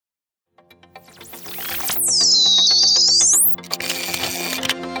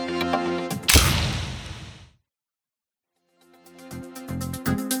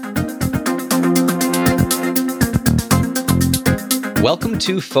Welcome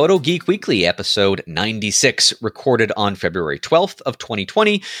to Photo Geek Weekly, episode 96, recorded on February 12th of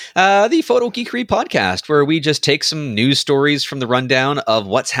 2020, the Photo Geekery podcast, where we just take some news stories from the rundown of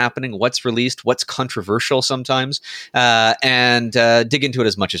what's happening, what's released, what's controversial sometimes, and dig into it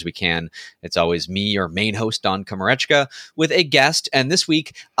as much as we can. It's always me, your main host, Don Komarechka, with a guest, and this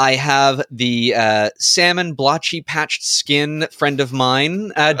week I have the salmon blotchy patched skin friend of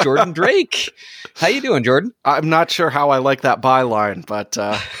mine, Jordan Drake. How you doing, Jordan? I'm not sure how I like that byline, but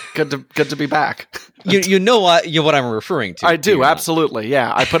good to be back. You know what I'm referring to. I do, absolutely.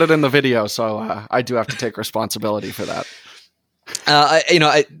 Yeah, I put it in the video, so I do have to take responsibility for that.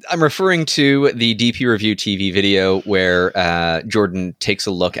 I'm referring to the DP Review TV video where Jordan takes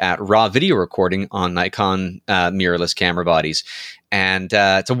a look at raw video recording on Nikon mirrorless camera bodies. And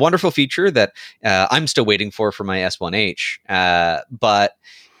it's a wonderful feature that I'm still waiting for my S1H. But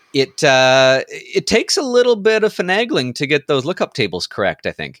it takes a little bit of finagling to get those lookup tables correct,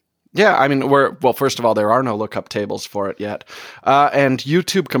 I think. Yeah, I mean, first of all, there are no lookup tables for it yet. And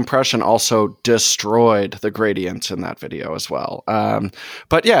YouTube compression also destroyed the gradients in that video as well.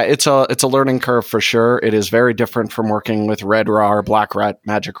 But yeah, it's a learning curve for sure. It is very different from working with Red Raw or Black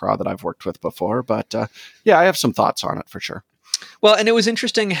Magic Raw that I've worked with before. But yeah, I have some thoughts on it for sure. Well, and it was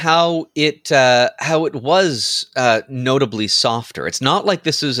interesting how it was notably softer. It's not like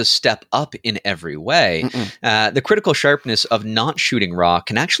this is a step up in every way. The critical sharpness of not shooting raw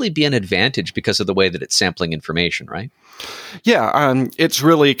can actually be an advantage because of the way that it's sampling information, right? Yeah, it's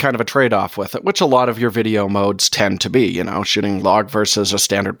really kind of a trade-off with it, which a lot of your video modes tend to be, shooting log versus a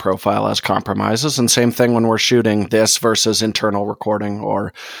standard profile as compromises. And same thing when we're shooting this versus internal recording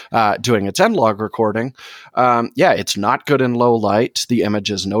or doing its end log recording. It's not good in low light. The image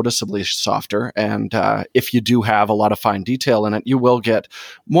is noticeably softer. And if you do have a lot of fine detail in it, you will get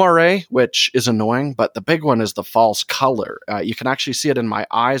moire, which is annoying. But the big one is the false color. You can actually see it in my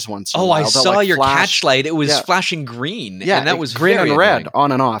eyes once in a while. I saw your catch light. It was flashing green. Yeah, and that was green and red annoying.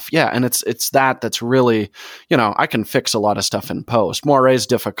 On and off. Yeah, and it's that's really, I can fix a lot of stuff in post. Moire is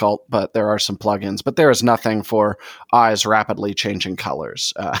difficult, but there are some plugins. But there is nothing for eyes rapidly changing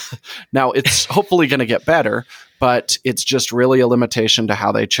colors. Now, it's hopefully going to get better, but it's just really a limitation to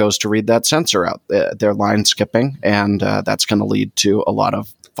how they chose to read that sensor out. They're line skipping, and that's going to lead to a lot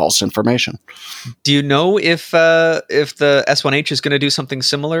of false information. Do you know if the S1H is going to do something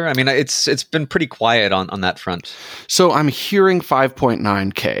similar? I mean, it's been pretty quiet on that front. So I'm hearing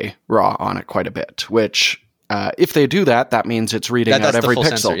 5.9K raw on it quite a bit, which if they do that, that means it's reading out every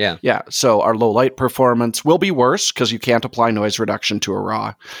pixel. Sensor, yeah. So our low light performance will be worse because you can't apply noise reduction to a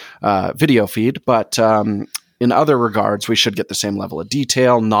raw video feed, but in other regards, we should get the same level of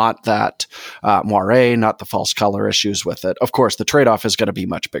detail, not that moire, not the false color issues with it. Of course, the trade-off is going to be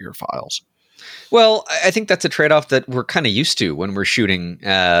much bigger files. Well, I think that's a trade-off that we're kind of used to when we're shooting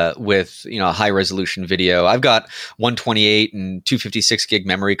with a high-resolution video. I've got 128 and 256 gig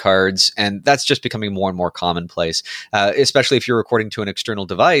memory cards, and that's just becoming more and more commonplace. Especially if you're recording to an external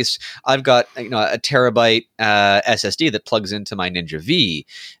device. I've got a terabyte SSD that plugs into my Ninja V,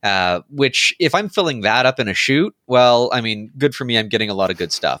 which if I'm filling that up in a shoot, well, I mean, good for me. I'm getting a lot of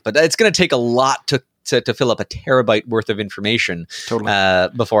good stuff, but it's going to take a lot to fill up a terabyte worth of information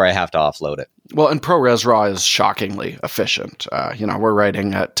before I have to offload it. Well, and ProRes RAW is shockingly efficient. We're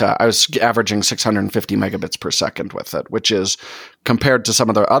writing at, I was averaging 650 megabits per second with it, which is compared to some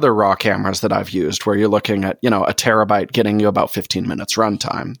of the other RAW cameras that I've used where you're looking at, a terabyte getting you about 15 minutes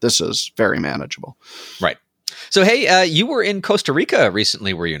runtime. This is very manageable. Right. So, hey, you were in Costa Rica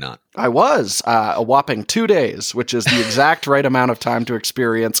recently, were you not? I was. A whopping 2 days, which is the exact right amount of time to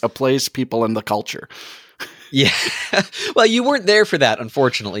experience a place, people, and the culture. Yeah. Well, you weren't there for that,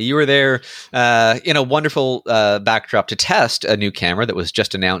 unfortunately. You were there in a wonderful backdrop to test a new camera that was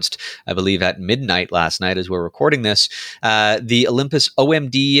just announced, I believe, at midnight last night as we're recording this, the Olympus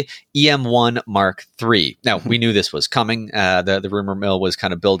OMD EM1 Mark III. Now, we knew this was coming. The rumor mill was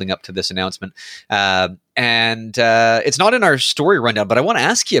kind of building up to this announcement. And it's not in our story rundown, but I want to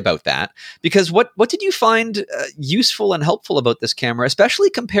ask you about that because what did you find useful and helpful about this camera, especially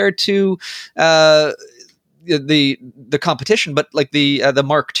compared to the competition, but like the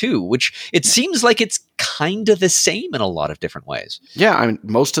Mark II, which it seems like it's kind of the same in a lot of different ways. Yeah, I mean,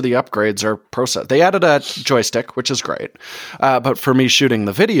 most of the upgrades are process. They added a joystick, which is great. But for me shooting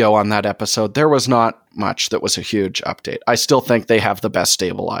the video on that episode, there was not much that was a huge update. I still think they have the best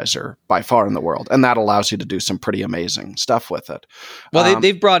stabilizer by far in the world, and that allows you to do some pretty amazing stuff with it. Well,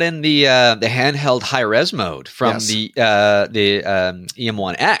 they've brought in the handheld high-res mode from the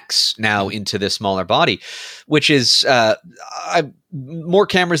EM1X now into the smaller body, which is more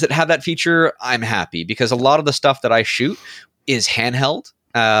cameras that have that feature. I'm happy because a lot of the stuff that I shoot is handheld.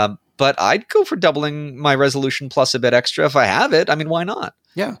 But I'd go for doubling my resolution plus a bit extra if I have it. I mean, why not?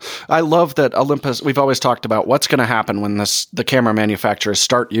 Yeah. I love that Olympus, we've always talked about what's going to happen when the camera manufacturers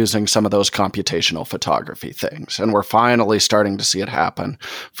start using some of those computational photography things. And we're finally starting to see it happen.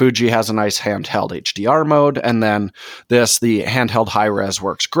 Fuji has a nice handheld HDR mode. And then the handheld high res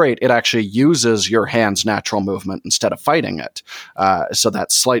works great. It actually uses your hand's natural movement instead of fighting it. So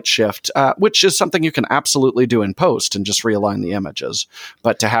that slight shift, which is something you can absolutely do in post and just realign the images.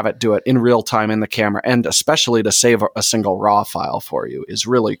 But to have it do it in real time in the camera, and especially to save a single RAW file for you, is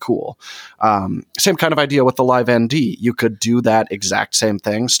really cool. Same kind of idea with the Live ND. You could do that exact same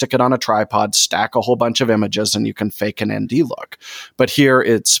thing, stick it on a tripod, stack a whole bunch of images, and you can fake an ND look. But here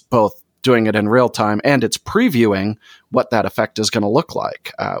it's both doing it in real time and it's previewing what that effect is going to look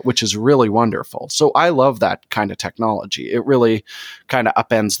like, which is really wonderful. So I love that kind of technology. It really kind of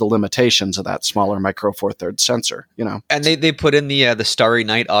upends the limitations of that smaller Micro Four Thirds sensor, you know. And they put in the Starry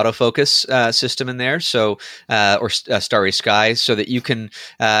Night autofocus system in there, so Starry Sky, so that you can.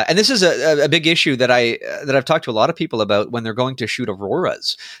 And this is a big issue that I've talked to a lot of people about when they're going to shoot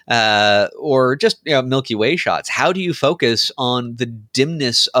auroras or just Milky Way shots. How do you focus on the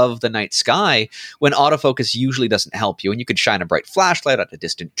dimness of the night sky when autofocus usually doesn't help you? And you could shine a bright flashlight at a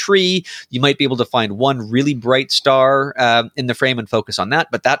distant tree. You might be able to find one really bright star in the frame and focus on that,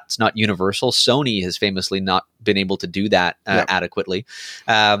 but that's not universal. Sony has famously not been able to do that adequately.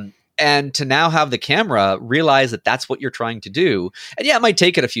 And to now have the camera realize that that's what you're trying to do. And yeah, it might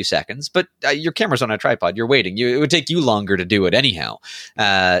take it a few seconds, but your camera's on a tripod. You're waiting. It would take you longer to do it anyhow,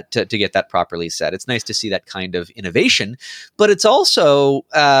 to get that properly set. It's nice to see that kind of innovation, but it's also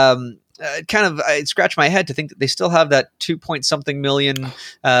I scratch my head to think that they still have that 2-point-something million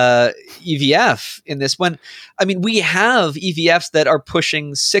EVF in this one. I mean, we have EVFs that are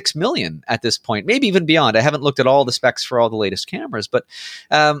pushing 6 million at this point, maybe even beyond. I haven't looked at all the specs for all the latest cameras, but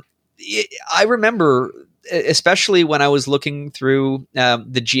I remember, especially when I was looking through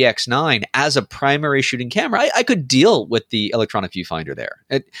the GX9 as a primary shooting camera, I could deal with the electronic viewfinder there.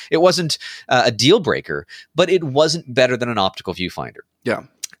 It wasn't a deal breaker, but it wasn't better than an optical viewfinder. Yeah.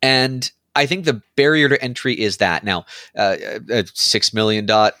 And I think the barrier to entry is that. Now, a 6 million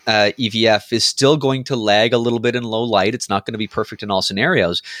dot EVF is still going to lag a little bit in low light. It's not going to be perfect in all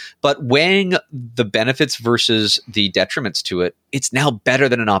scenarios. But weighing the benefits versus the detriments to it, it's now better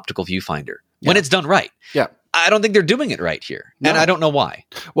than an optical viewfinder when it's done right. Yeah. I don't think they're doing it right here. No. And I don't know why.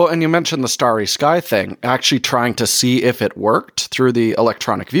 Well, and you mentioned the Starry Sky thing, actually trying to see if it worked through the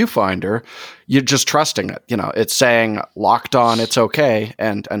electronic viewfinder. You're just trusting it. It's saying locked on, it's okay.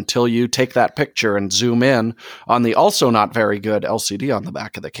 And until you take that picture and zoom in on the also not very good LCD on the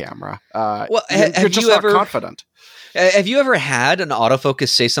back of the camera, you're just not confident. Have you ever had an autofocus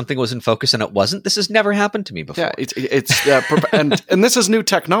say something was in focus and it wasn't? This has never happened to me before. Yeah, it's and this is new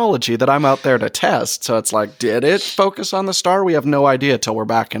technology that I'm out there to test. So it's like, did it focus on the star? We have no idea till we're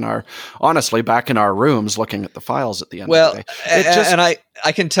back in our rooms looking at the files at the end of the day. And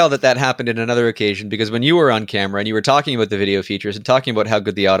I can tell that happened in another occasion, because when you were on camera and you were talking about the video features and talking about how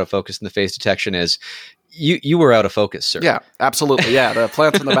good the autofocus and the face detection is, you were out of focus, sir. Yeah, absolutely. Yeah, the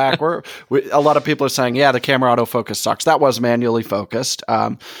plants in the back a lot of people are saying, yeah, the camera autofocus sucks. That was manually focused.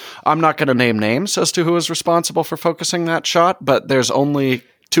 I'm not going to name names as to who is responsible for focusing that shot, but there's only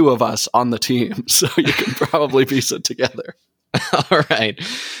 2 of us on the team, so you can probably piece it together. All right.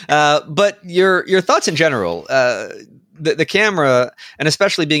 But your thoughts in general, the camera, and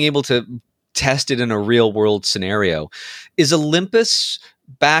especially being able to test it in a real world scenario, is Olympus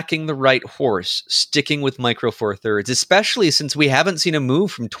backing the right horse, sticking with Micro Four Thirds, especially since we haven't seen a move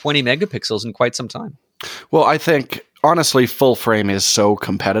from 20 megapixels in quite some time? Well, I think, honestly, full frame is so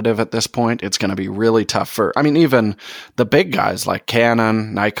competitive at this point. It's going to be really tough even the big guys like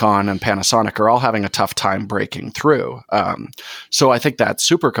Canon, Nikon, and Panasonic are all having a tough time breaking through. So I think that's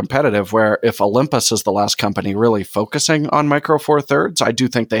super competitive, where if Olympus is the last company really focusing on Micro Four Thirds, I do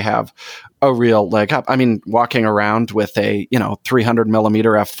think they have a real leg up. I mean, walking around with a 300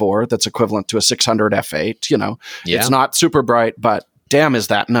 millimeter f4 that's equivalent to a 600 f8, It's not super bright, but damn, is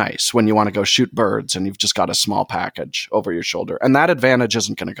that nice when you want to go shoot birds and you've just got a small package over your shoulder. And that advantage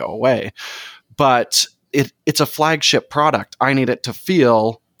isn't going to go away. But it's a flagship product. I need it to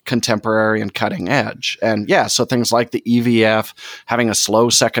feel contemporary and cutting edge. And so things like the EVF, having a slow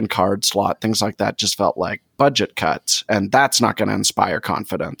second card slot, things like that just felt like budget cuts, and that's not going to inspire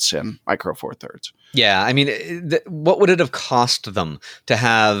confidence in Micro Four Thirds. Yeah, I mean, what would it have cost them to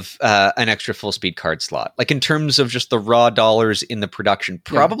have an extra full speed card slot? Like in terms of just the raw dollars in the production,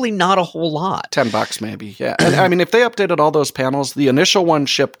 probably not a whole lot. $10 maybe, yeah. And I mean, if they updated all those panels, the initial one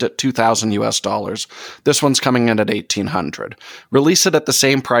shipped at $2,000 US. This one's coming in at $1,800. Release it at the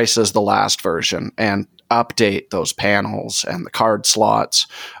same price as the last version and update those panels and the card slots.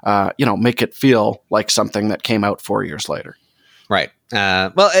 Make it feel like something that came out 4 years later. Right.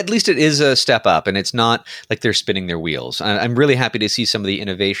 Well, at least it is a step up, and it's not like they're spinning their wheels. I'm really happy to see some of the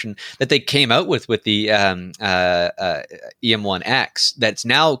innovation that they came out with the EM1X that's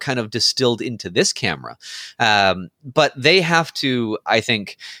now kind of distilled into this camera. But they have to, I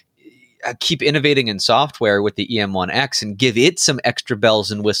think, keep innovating in software with the EM1X and give it some extra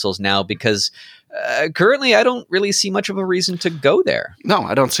bells and whistles now, because currently I don't really see much of a reason to go there. No,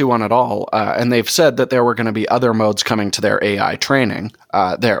 I don't see one at all. And they've said that there were going to be other modes coming to their AI training,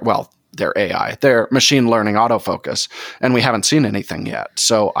 their machine learning autofocus, and we haven't seen anything yet.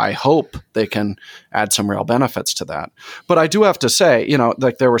 So I hope they can add some real benefits to that. But I do have to say,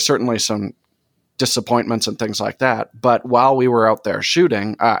 there were certainly some disappointments and things like that. But while we were out there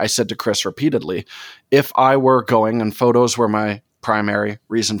shooting, I said to Chris repeatedly, if I were going and photos were my primary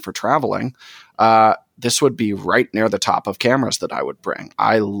reason for traveling, this would be right near the top of cameras that I would bring.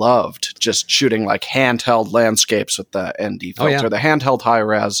 I loved just shooting like handheld landscapes with the ND filter, the handheld high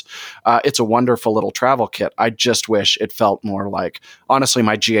res. It's a wonderful little travel kit. I just wish it felt more like, honestly,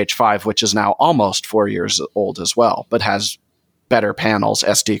 my GH5, which is now almost 4 years old as well, but has better panels,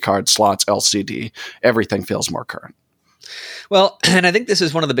 SD card slots, LCD. Everything feels more current. Well, and I think this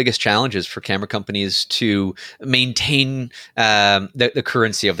is one of the biggest challenges for camera companies to maintain the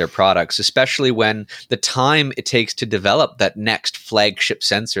currency of their products, especially when the time it takes to develop that next flagship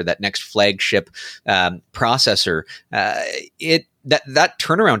sensor, that next flagship processor, that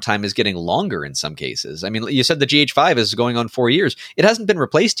turnaround time is getting longer in some cases. I mean, you said the GH5 is going on 4 years. It hasn't been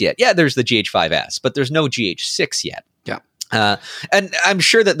replaced yet. Yeah, there's the GH5S, but there's no GH6 yet. Yeah. And I'm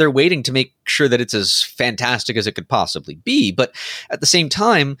sure that they're waiting to make sure that it's as fantastic as it could possibly be. But at the same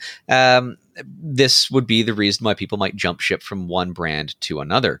time, this would be the reason why people might jump ship from one brand to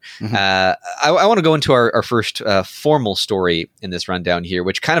another. Mm-hmm. I want to go into our first formal story in this rundown here,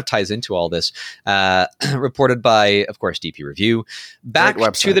 which kind of ties into all this, reported by, of course, DP Review. Back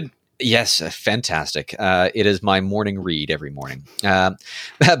to the... Yes, fantastic. It is my morning read every morning.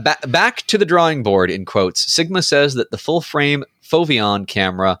 Back to the drawing board, in quotes. Sigma says that the full-frame Foveon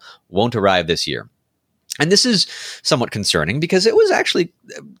camera won't arrive this year. And this is somewhat concerning because it was actually,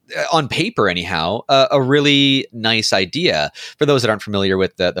 on paper anyhow, a really nice idea. For those that aren't familiar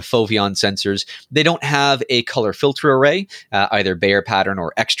with the Foveon sensors, they don't have a color filter array, either Bayer pattern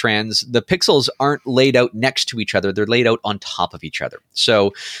or X-Trans. The pixels aren't laid out next to each other. They're laid out on top of each other.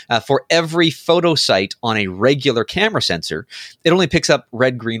 So for every photo site on a regular camera sensor, it only picks up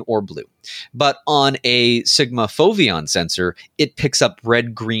red, green, or blue. But on a Sigma Foveon sensor, it picks up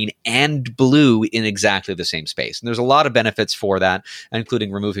red, green, and blue in exactly the same space. And there's a lot of benefits for that,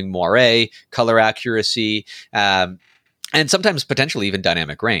 including removing moire, color accuracy, and sometimes potentially even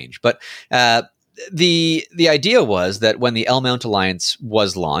dynamic range. But the idea was that when the L-mount Alliance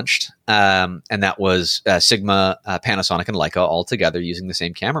was launched, and that was Sigma, Panasonic, and Leica all together using the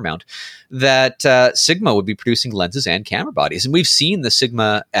same camera mount, that Sigma would be producing lenses and camera bodies. And we've seen the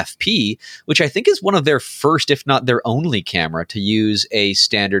Sigma FP, which I think is one of their first, if not their only camera to use a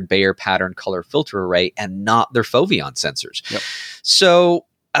standard Bayer pattern color filter array and not their Foveon sensors. Yep. So...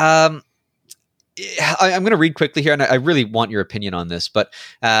 I'm going to read quickly here, and I really want your opinion on this, but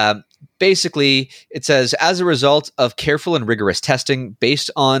basically it says, as a result of careful and rigorous testing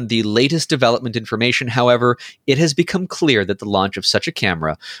based on the latest development information, however, it has become clear that the launch of such a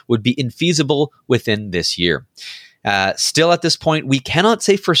camera would be infeasible within this year. Still at this point, we cannot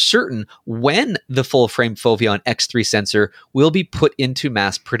say for certain when the full-frame Foveon X3 sensor will be put into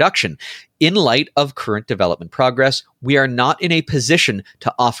mass production. In light of current development progress, we are not in a position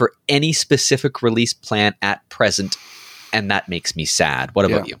to offer any specific release plan at present, and that makes me sad. What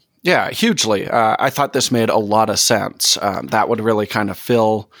about you? Yeah, hugely. I thought this made a lot of sense. That would really kind of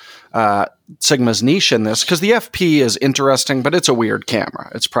fill Sigma's niche in this, because the FP is interesting, but it's a weird camera.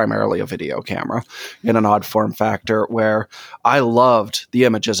 It's primarily a video camera in an odd form factor, where I loved the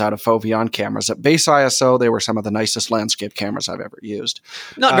images out of Foveon cameras. At base ISO, they were some of the nicest landscape cameras I've ever used.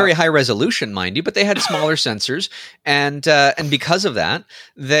 Not very high resolution, mind you, but they had smaller sensors, and because of that,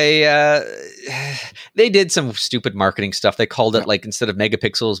 they did some stupid marketing stuff. They called it, like, instead of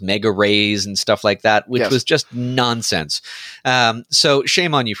megapixels, mega rays and stuff like that, which was just nonsense. So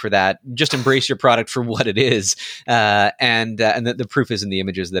shame on you for that. that. Just embrace your product for what it is, and the proof is in the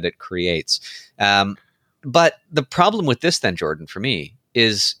images that it creates. But the problem with this, then, Jordan, for me,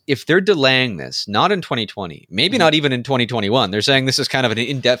 is if they're delaying this, not in 2020, maybe not even in 2021, they're saying this is kind of an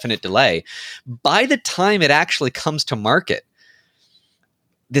indefinite delay. By the time it actually comes to market,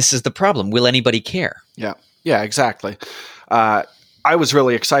 this is the problem. Will anybody care? Yeah, exactly. I was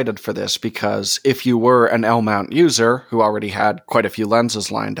really excited for this because if you were an L-mount user who already had quite a few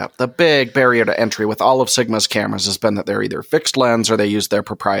lenses lined up, the big barrier to entry with all of Sigma's cameras has been that they're either fixed lens or they use their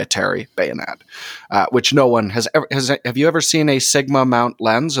proprietary bayonet, which no one has ever. Have you ever seen a Sigma mount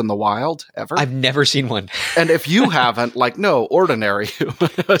lens in the wild ever? I've never seen one. And if you haven't, no ordinary human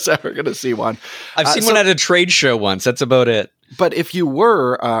is ever going to see one. I've seen one at a trade show once. That's about it. But if you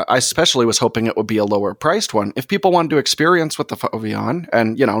were, I especially was hoping it would be a lower priced one. If people wanted to experience with the Foveon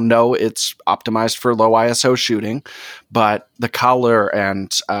and, know it's optimized for low ISO shooting, but the color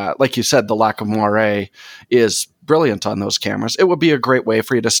and, like you said, the lack of moire is brilliant on those cameras, it would be a great way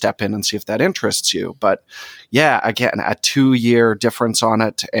for you to step in and see if that interests you. But yeah, again, a 2-year difference on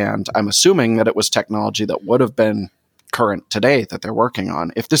it. And I'm assuming that it was technology that would have been current today that they're working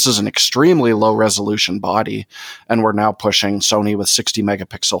on. If this is an extremely low resolution body and we're now pushing Sony with 60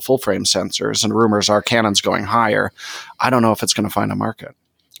 megapixel full frame sensors and rumors are Canon's going higher, I don't know if it's going to find a market.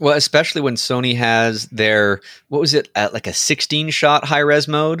 Well, especially when Sony has their, like a 16-shot high-res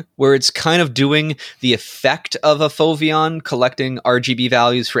mode, where it's kind of doing the effect of a Foveon, collecting RGB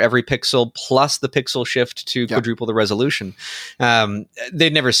values for every pixel, plus the pixel shift to quadruple the resolution.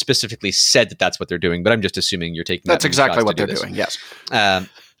 They never specifically said that that's what they're doing, but I'm just assuming you're taking that's exactly what they're doing, yes.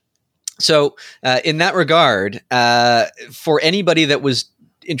 So in that regard, for anybody that was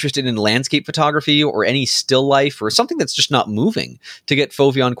interested in landscape photography or any still life or something that's just not moving to get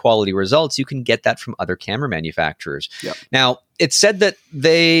Foveon quality results, you can get that from other camera manufacturers. Yep. Now, it's said that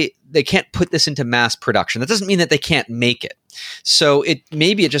they can't put this into mass production. That doesn't mean that they can't make it. So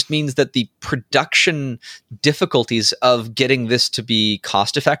maybe it just means that the production difficulties of getting this to be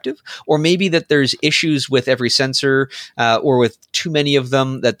cost effective, or maybe that there's issues with every sensor or with too many of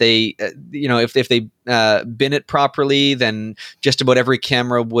them that they, if they bin it properly, then just about every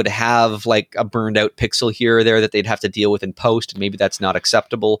camera would have like a burned out pixel here or there that they'd have to deal with in post. And maybe that's not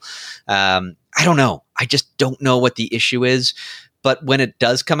acceptable. I don't know. I just don't know what the issue is. But when it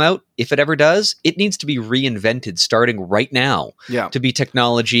does come out, if it ever does, it needs to be reinvented starting right now to be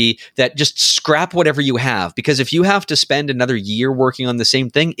technology that just scrap whatever you have. Because if you have to spend another year working on the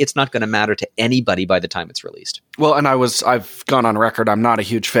same thing, it's not going to matter to anybody by the time it's released. Well, and I've gone on record, I'm not a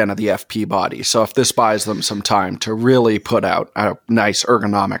huge fan of the FP body. So if this buys them some time to really put out a nice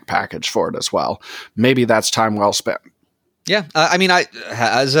ergonomic package for it as well, maybe that's time well spent. Yeah, I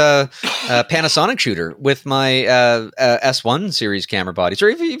as a Panasonic shooter with my S1 series camera bodies, or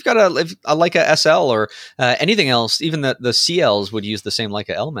if you've got a Leica SL or anything else, even the CLs would use the same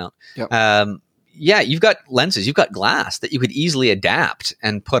Leica L mount. Yep. You've got lenses, you've got glass that you could easily adapt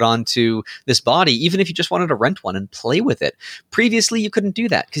and put onto this body, even if you just wanted to rent one and play with it. Previously, you couldn't do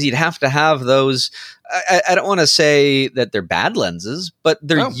that because you'd have to have those. I don't want to say that they're bad lenses, but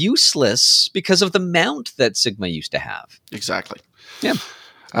they're useless because of the mount that Sigma used to have. Exactly. Yeah.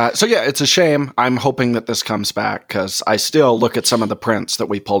 So it's a shame. I'm hoping that this comes back because I still look at some of the prints that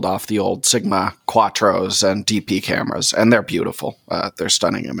we pulled off the old Sigma Quattros and DP cameras, and they're beautiful. They're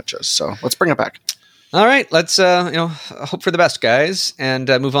stunning images. So let's bring it back. All right, let's hope for the best, guys, and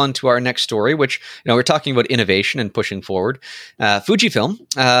move on to our next story, which we're talking about innovation and pushing forward. Fujifilm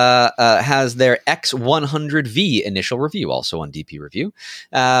has their X100V initial review, also on DP Review,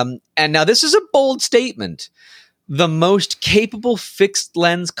 and now this is a bold statement: the most capable fixed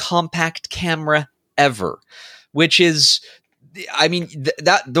lens compact camera ever, which is. I mean,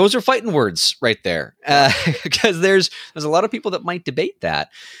 those are fighting words right there, because there's a lot of people that might debate that.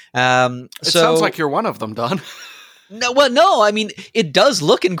 It sounds like you're one of them, Don. No. I mean, it does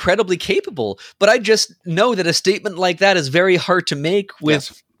look incredibly capable, but I just know that a statement like that is very hard to make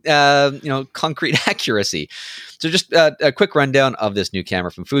with concrete accuracy. So just a quick rundown of this new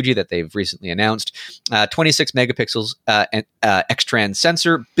camera from Fuji that they've recently announced. 26 megapixels X-Trans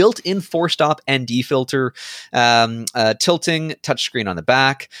sensor, built-in 4-stop ND filter, tilting touchscreen on the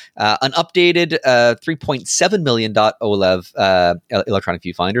back, an updated 3.7 million dot OLED electronic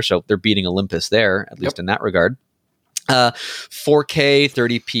viewfinder. So they're beating Olympus there, at least in that regard. 4K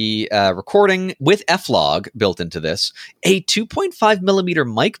 30p recording with F-Log built into this, a 2.5 millimeter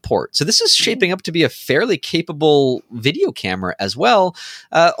mic port. So this is shaping up to be a fairly capable video camera as well.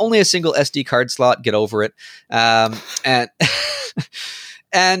 Only a single SD card slot, get over it. And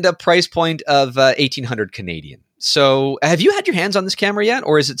and a price point of 1,800 Canadian. So have you had your hands on this camera yet,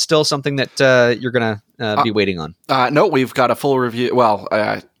 or is it still something that you're going to be waiting on? No, we've got a full review. Well,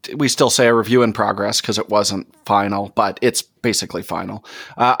 we still say a review in progress because it wasn't final, but it's basically final.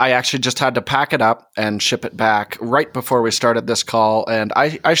 I actually just had to pack it up and ship it back right before we started this call. And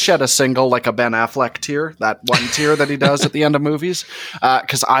I shed a single, like a Ben Affleck tear, that one tear that he does at the end of movies,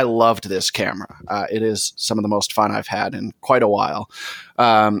 because I loved this camera. It is some of the most fun I've had in quite a while.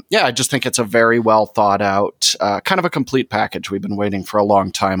 I just think it's a very well thought out, kind of a complete package. We've been waiting for a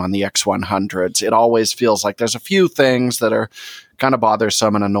long time on the X100s. It always feels like there's a few things that are kind of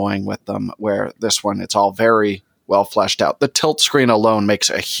bothersome and annoying with them, where this one, it's all very well fleshed out. The tilt screen alone makes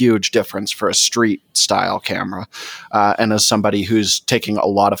a huge difference for a street style camera. And as somebody who's taking a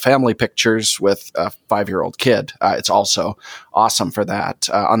lot of family pictures with a 5-year-old kid, it's also awesome for that.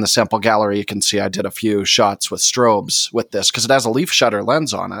 On the sample gallery, you can see I did a few shots with strobes with this because it has a leaf shutter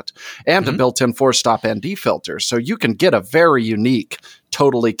lens on it and a built-in 4-stop ND filter. So you can get a very unique,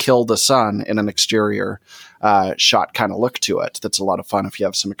 totally kill the sun in an exterior shot kind of look to it. That's a lot of fun if you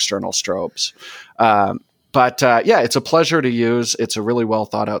have some external strobes. But it's a pleasure to use. It's a really well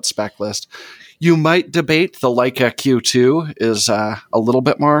thought out spec list. You might debate the Leica Q2 is a little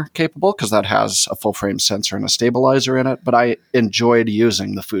bit more capable because that has a full frame sensor and a stabilizer in it, but I enjoyed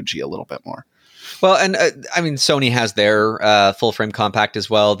using the Fuji a little bit more. Well, and Sony has their full frame compact as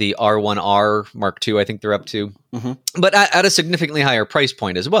well, the R1R Mark II, I think they're up to, but at a significantly higher price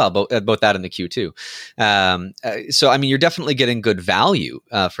point as well, both that and the Q2. So, you're definitely getting good value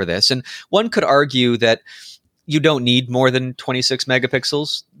for this. And one could argue that you don't need more than 26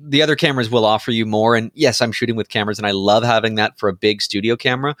 megapixels. The other cameras will offer you more. And yes, I'm shooting with cameras and I love having that for a big studio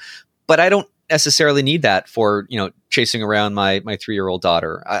camera, but I don't necessarily need that for, chasing around my 3-year-old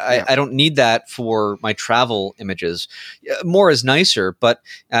daughter. I don't need that for my travel images. More is nicer, but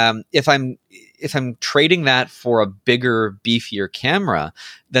if I'm trading that for a bigger, beefier camera,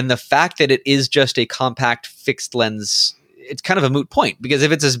 then the fact that it is just a compact fixed lens, it's kind of a moot point, because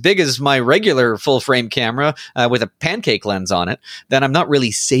if it's as big as my regular full frame camera with a pancake lens on it, then I'm not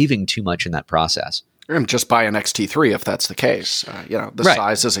really saving too much in that process. And just buy an X-T3 if that's the case. The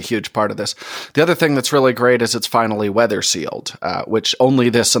size is a huge part of this. The other thing that's really great is it's finally weather sealed, which only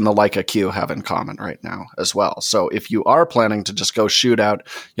this and the Leica Q have in common right now as well. So if you are planning to just go shoot out,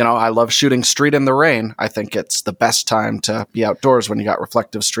 I love shooting street in the rain. I think it's the best time to be outdoors when you got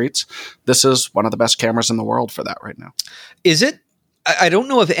reflective streets. This is one of the best cameras in the world for that right now. Is it? I don't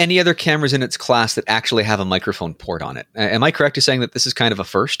know of any other cameras in its class that actually have a microphone port on it. Am I correct in saying that this is kind of a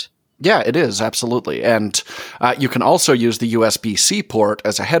first? Yeah, it is, absolutely. And you can also use the USB-C port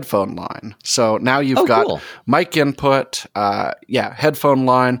as a headphone line. So now you've got mic input, headphone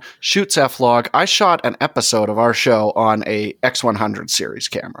line, shoots F-Log. I shot an episode of our show on a X100 series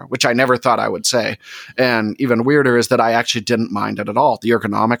camera, which I never thought I would say. And even weirder is that I actually didn't mind it at all. The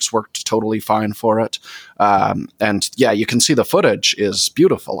ergonomics worked totally fine for it. You can see the footage is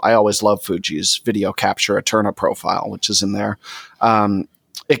beautiful. I always love Fuji's video capture Eterna profile, which is in there.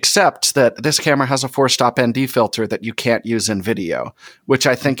 Except that this camera has a 4-stop ND filter that you can't use in video, which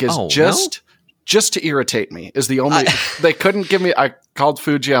I think is just to irritate me. Is the only they couldn't give me. I called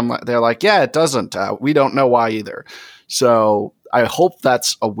Fuji. They're like, yeah, it doesn't. We don't know why either. So I hope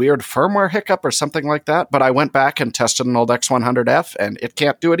that's a weird firmware hiccup or something like that. But I went back and tested an old X100F, and it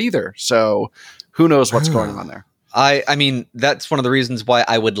can't do it either. So who knows what's going on there? That's one of the reasons why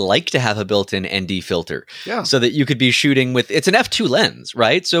I would like to have a built-in ND filter, so that you could be shooting with, it's an f2 lens,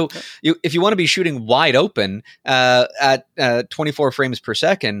 right? So if you want to be shooting wide open at 24 frames per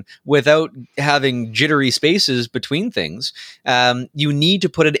second without having jittery spaces between things, you need to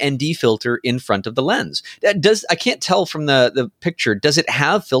put an ND filter in front of the lens. I can't tell from the picture, does it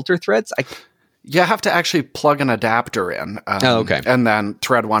have filter threads? You have to actually plug an adapter in okay. And then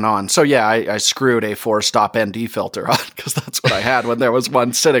thread one on. So I screwed a 4-stop ND filter on because that's what I had when there was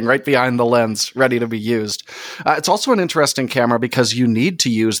one sitting right behind the lens ready to be used. It's also an interesting camera because you need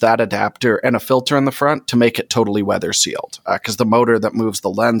to use that adapter and a filter in the front to make it totally weather sealed because the motor that moves the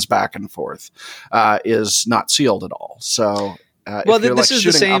lens back and forth is not sealed at all. So if you're this is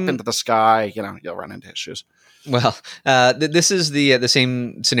shooting up into the sky, you'll run into issues. Well, this is the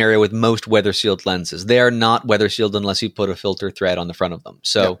same scenario with most weather sealed lenses. They are not weather sealed unless you put a filter thread on the front of them.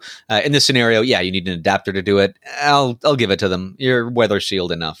 So in this scenario, you need an adapter to do it. I'll give it to them. You're weather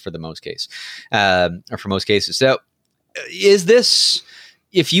sealed enough for the most case, or for most cases. So is this,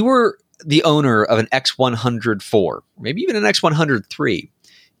 if you were the owner of an X100 maybe even an X100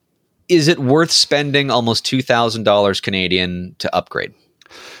 is it worth spending almost $2,000 Canadian to upgrade?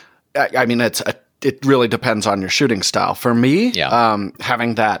 It really depends on your shooting style. For me,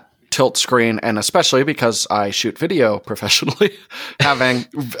 having that tilt screen, and especially because I shoot video professionally, having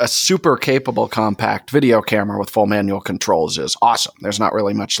a super capable compact video camera with full manual controls is awesome. There's not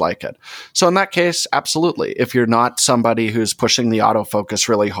really much like it. So in that case, absolutely. If you're not somebody who's pushing the autofocus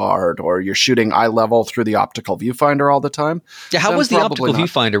really hard, or you're shooting eye level through the optical viewfinder all the time. Yeah, how was the optical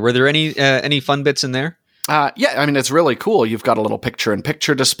viewfinder? Were there any fun bits in there? Yeah, I mean, it's really cool. You've got a little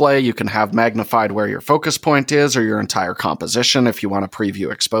picture-in-picture display. You can have magnified where your focus point is or your entire composition if you want to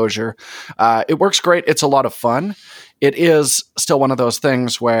preview exposure. It works great. It's a lot of fun. It is still one of those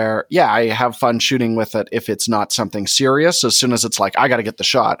things where, yeah, I have fun shooting with it if it's not something serious. As soon as it's like, I got to get the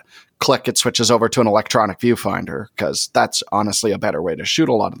shot, click, it switches over to an electronic viewfinder, because that's honestly a better way to shoot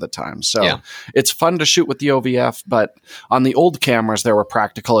a lot of the time. So It's fun to shoot with the OVF, but on the old cameras, there were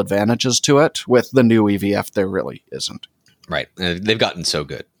practical advantages to it. With the new EVF, there really isn't. Right. They've gotten so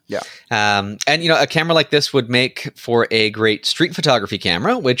good. Yeah. And, a camera like this would make for a great street photography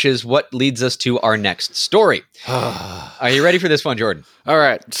camera, which is what leads us to our next story. Are you ready for this one, Jordan? All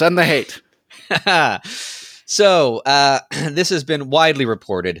right. Send the hate. So, this has been widely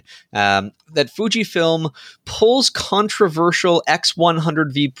reported that Fujifilm pulls controversial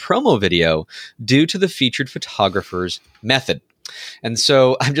X100V promo video due to the featured photographer's method. And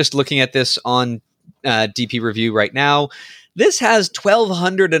so I'm just looking at this on DP Review right now. This has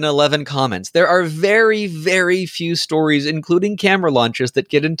 1,211 comments. There are very, very few stories, including camera launches, that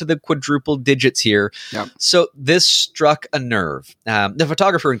get into the quadruple digits here. Yep. So this struck a nerve. The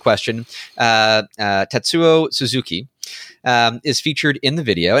photographer in question, Tetsuo Suzuki, is featured in the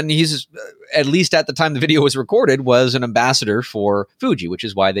video, and he's, at least at the time the video was recorded, was an ambassador for Fuji, which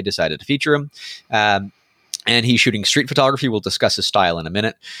is why they decided to feature him. And he's shooting street photography. We'll discuss his style in a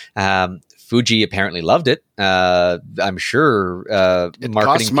minute. Fuji apparently loved it. I'm sure it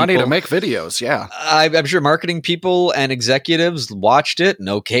costs money to make videos. Yeah, I'm sure marketing people and executives watched it and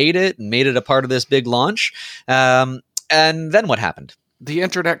okayed it and made it a part of this big launch. And then what happened? The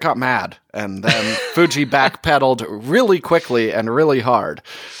internet got mad, and then Fuji backpedaled really quickly and really hard.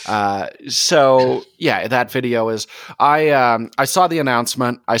 So yeah, that video is. I saw the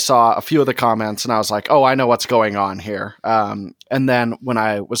announcement. I saw a few of the comments, and I was like, "Oh, I know what's going on here." And then when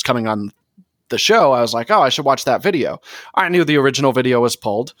I was coming on the show, I was like, oh, I should watch that video. I knew the original video was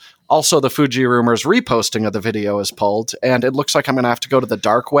pulled. Also, the Fuji Rumors reposting of the video is pulled, and it looks like I'm going to have to go to the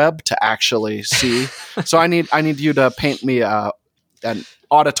dark web to actually see. So I need you to paint me an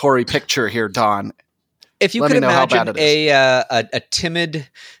auditory picture here, Don. If you could imagine a timid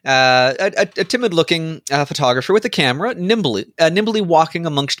looking photographer with a camera, nimbly walking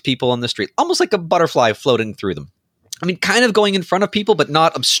amongst people on the street, almost like a butterfly floating through them. I mean, kind of going in front of people, but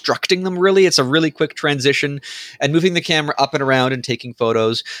not obstructing them, really. It's a really quick transition, and moving the camera up and around and taking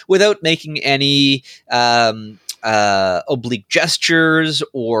photos without making any oblique gestures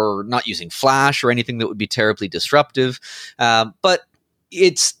or not using flash or anything that would be terribly disruptive. But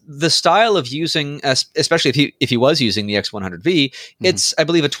it's the style of using, especially if he was using the X100V, it's, I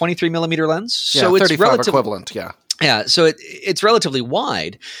believe, a 23 millimeter lens. So it's 35 equivalent, yeah. Yeah, so it's relatively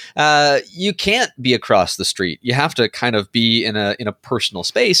wide. You can't be across the street. You have to kind of be in a personal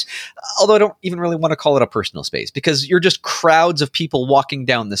space, although I don't even really want to call it a personal space, because you're just crowds of people walking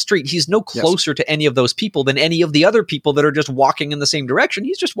down the street. He's no closer to any of those people than any of the other people that are just walking in the same direction.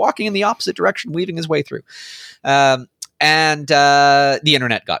 He's just walking in the opposite direction, weaving his way through. And the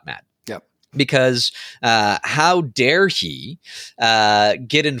internet got mad. Because how dare he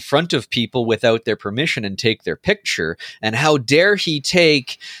get in front of people without their permission and take their picture? And how dare he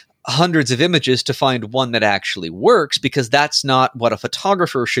take hundreds of images to find one that actually works? Because that's not what a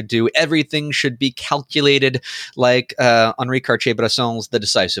photographer should do. Everything should be calculated, like Henri Cartier-Bresson's The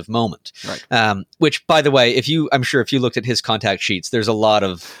Decisive Moment. Right. Which, by the way, I'm sure if you looked at his contact sheets, there's a lot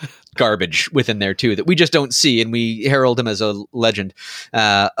of garbage within there too that we just don't see, and we herald him as a legend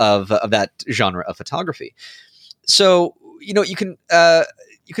of that genre of photography. So you can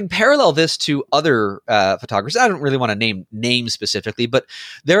parallel this to other photographers. I don't really want to name names specifically, but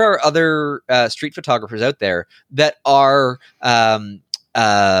there are other street photographers out there that are I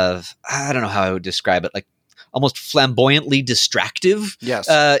don't know how I would describe it, like almost flamboyantly distractive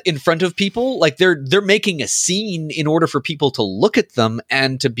in front of people. Like they're making a scene in order for people to look at them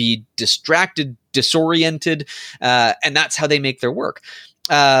and to be distracted, disoriented, and that's how they make their work.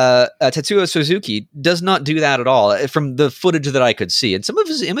 Tetsuo Suzuki does not do that at all from the footage that I could see. And some of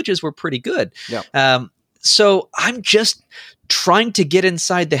his images were pretty good. Yeah. So I'm just trying to get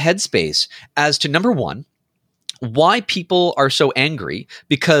inside the headspace as to, number one, why people are so angry,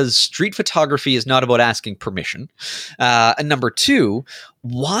 because street photography is not about asking permission. And number two,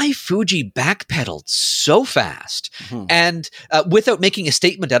 why Fuji backpedaled so fast and without making a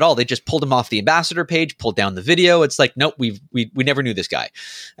statement at all. They just pulled him off the ambassador page, pulled down the video. It's like, nope, we never knew this guy.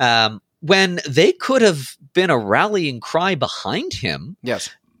 When they could have been a rallying cry behind him. Yes.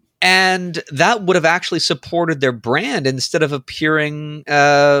 And that would have actually supported their brand instead of appearing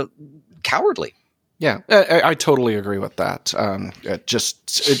cowardly. Yeah, I totally agree with that.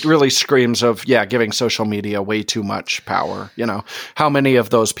 It really screams of, giving social media way too much power. You know, how many of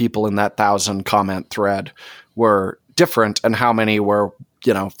those people in that 1,000 comment thread were different, and how many were,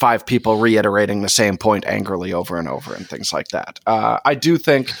 5 people reiterating the same point angrily over and over and things like that. I do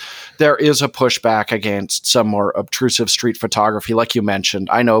think there is a pushback against some more obtrusive street photography, like you mentioned.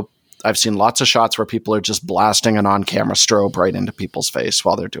 I know I've seen lots of shots where people are just blasting an on-camera strobe right into people's face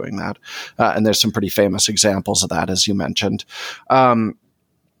while they're doing that. And there's some pretty famous examples of that, as you mentioned.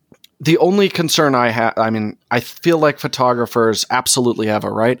 The only concern I have, I feel like photographers absolutely have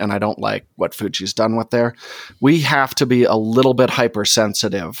a right, and I don't like what Fuji's done with there. We have to be a little bit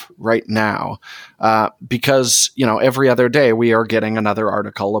hypersensitive right now because, every other day we are getting another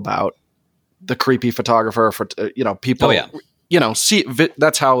article about the creepy photographer for, people. Oh, yeah.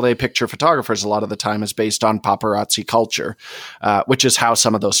 That's how they picture photographers a lot of the time, is based on paparazzi culture, which is how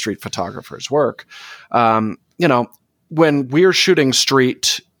some of those street photographers work. When we're shooting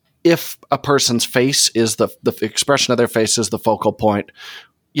street, if a person's face is the expression of their face is the focal point,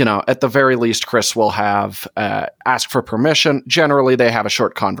 at the very least, Chris will have ask for permission. Generally, they have a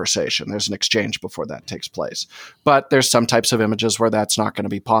short conversation. There's an exchange before that takes place. But there's some types of images where that's not going to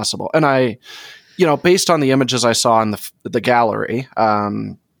be possible. And based on the images I saw in the gallery,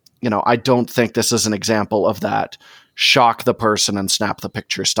 I don't think this is an example of that shock the person and snap the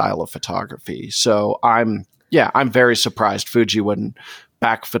picture style of photography. So I'm very surprised Fuji wouldn't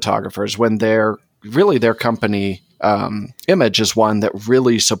back photographers when their company image is one that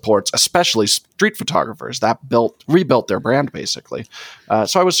really supports, especially street photographers that rebuilt their brand basically.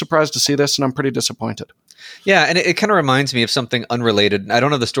 So I was surprised to see this, and I'm pretty disappointed. Yeah, and it kind of reminds me of something unrelated. I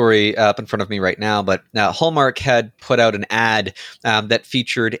don't have the story up in front of me right now, but Hallmark had put out an ad that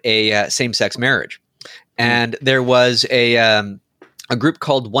featured a same-sex marriage. And there was a group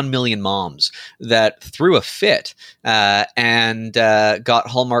called 1 Million Moms that threw a fit and got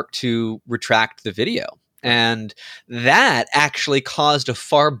Hallmark to retract the video. And that actually caused a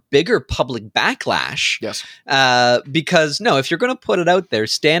far bigger public backlash. Yes. Because if you're going to put it out there,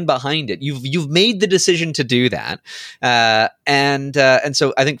 stand behind it. You've made the decision to do that. And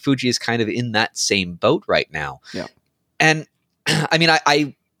so I think Fuji is kind of in that same boat right now. Yeah. And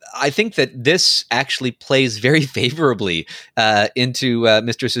I think that this actually plays very favorably into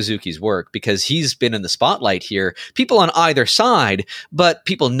Mr. Suzuki's work, because he's been in the spotlight here. People on either side, but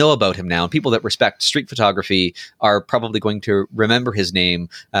people know about him now. And people that respect street photography are probably going to remember his name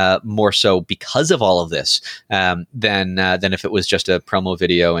more so because of all of this than if it was just a promo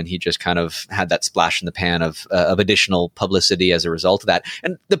video and he just kind of had that splash in the pan of additional publicity as a result of that.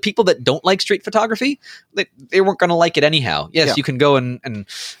 And the people that don't like street photography, they weren't going to like it anyhow. Yes, yeah. You can go and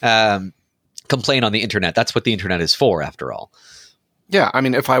complain on the internet. That's what the internet is for, after all. Yeah,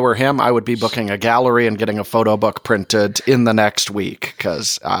 if I were him, I would be booking a gallery and getting a photo book printed in the next week,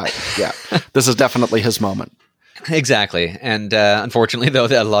 because, this is definitely his moment. Exactly. And unfortunately, though,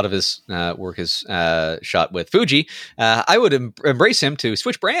 that a lot of his work is shot with Fuji, I would embrace him to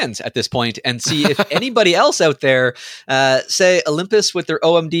switch brands at this point and see if anybody else out there, say Olympus with their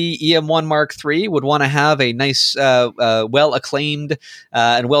OMD EM1 Mark III, would want to have a nice, well-acclaimed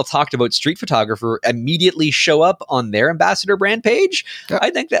and well-talked-about street photographer immediately show up on their ambassador brand page. Yep. I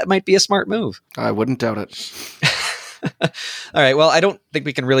think that might be a smart move. I wouldn't doubt it. All right. Well, I don't think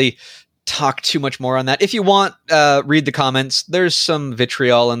we can really talk too much more on that. If you want, read the comments. There's some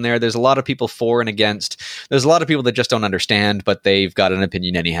vitriol in there. There's a lot of people for and against. There's a lot of people that just don't understand, but they've got an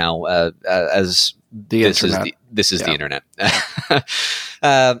opinion anyhow. As this is the internet.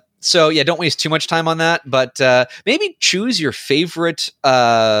 So don't waste too much time on that. But maybe choose your favorite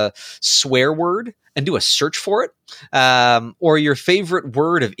swear word and do a search for it, or your favorite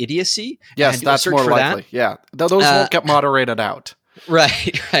word of idiocy. Yes, that's more likely. That. Yeah, those won't get moderated out.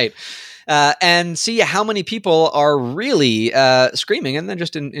 Right. And see how many people are really screaming, and then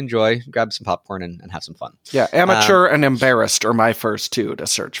just grab some popcorn and have some fun. Yeah, amateur and embarrassed are my first two to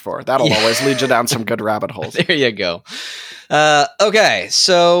search for. That'll always lead you down some good rabbit holes. There you go. Okay,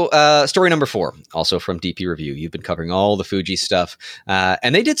 so story number 4, also from DP Review. You've been covering all the Fuji stuff,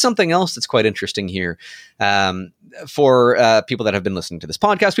 and they did something else that's quite interesting here. for people that have been listening to this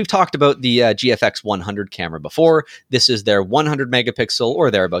podcast, we've talked about the GFX 100 camera before. This is their 100 megapixel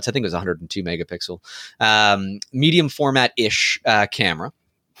or thereabouts. I think it was 102 megapixel medium format-ish camera.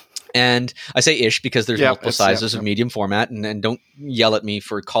 And I say ish because there's multiple sizes of medium format, and don't yell at me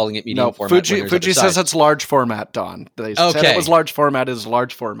for calling it medium format. Fuji says it's large format, Don. They said it was large format, is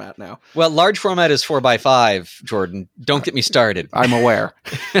large format now. Well, large format is 4x5, Jordan. Don't get me started. I'm aware.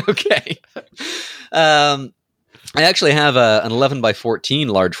 Okay. I actually have an 11x14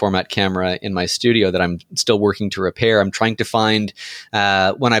 large format camera in my studio that I'm still working to repair. I'm trying to find,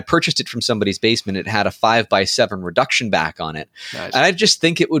 when I purchased it from somebody's basement, it had a 5x7 reduction back on it. Nice. And I just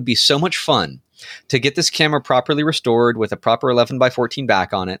think it would be so much fun to get this camera properly restored with a proper 11x14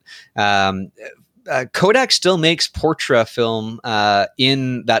 back on it. Kodak still makes Portra film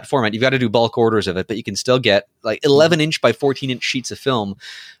in that format. You've got to do bulk orders of it, but you can still get like 11-inch by 14-inch sheets of film.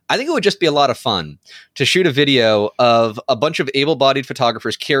 I think it would just be a lot of fun to shoot a video of a bunch of able-bodied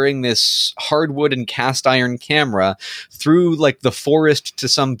photographers carrying this hardwood and cast iron camera through like the forest to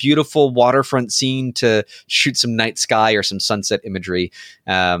some beautiful waterfront scene to shoot some night sky or some sunset imagery.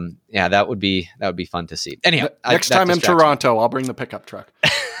 Yeah, that would be fun to see. Anyhow, next time in Toronto, I'll bring the pickup truck.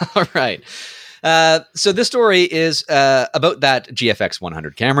 All right. So this story is about that GFX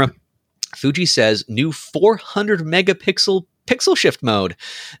 100 camera. Fuji says new 400 megapixel pixel shift mode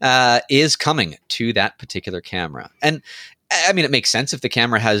is coming to that particular camera. And I mean, it makes sense if the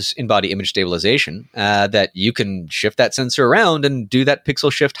camera has in-body image stabilization that you can shift that sensor around and do that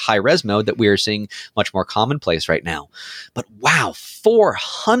pixel shift high-res mode that we are seeing much more commonplace right now. But wow,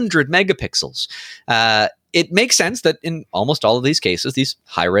 400 megapixels. It makes sense that in almost all of these cases, these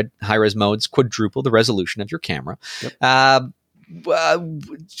high-res modes quadruple the resolution of your camera. Yep.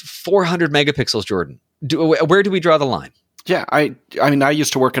 400 megapixels, Jordan. Where do we draw the line? Yeah, I mean, I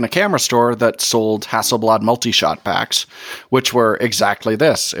used to work in a camera store that sold Hasselblad multi-shot packs, which were exactly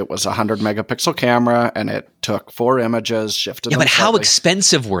this. It was a 100 megapixel camera, and it took 4 images, shifted them. Yeah, but how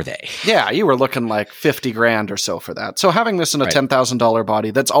expensive were they? Yeah, you were looking like 50 grand or so for that. So having this in a $10,000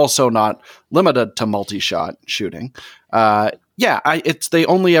 body that's also not limited to multi-shot shooting, they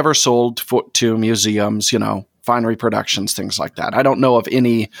only ever sold to museums, fine reproductions, things like that. I don't know of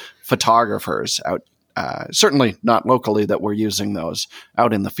any photographers out. Certainly not locally that we're using those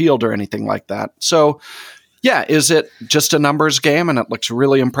out in the field or anything like that. So, yeah, is it just a numbers game? And it looks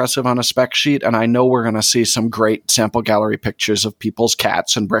really impressive on a spec sheet. And I know we're going to see some great sample gallery pictures of people's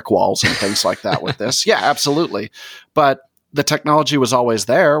cats and brick walls and things like that with this. Yeah, absolutely. But the technology was always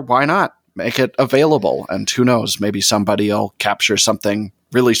there. Why not make it available? And who knows, maybe somebody will capture something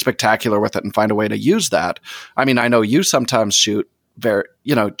really spectacular with it and find a way to use that. I mean, I know you sometimes shoot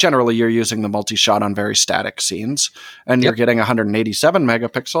generally you're using the multi-shot on very static scenes and you're getting 187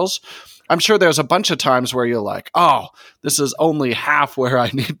 megapixels. I'm sure there's a bunch of times where you're like, oh, this is only half where I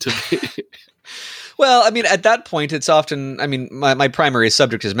need to be. Well, I mean, at that point, it's often, my primary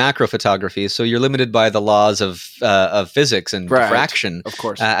subject is macro photography. So you're limited by the laws of physics and diffraction, of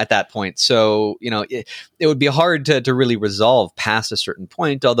course, at that point. So, it would be hard to really resolve past a certain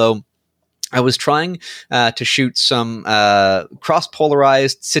point, although I was trying to shoot some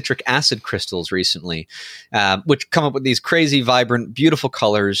cross-polarized citric acid crystals recently, which come up with these crazy, vibrant, beautiful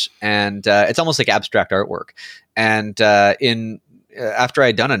colors, and it's almost like abstract artwork. And after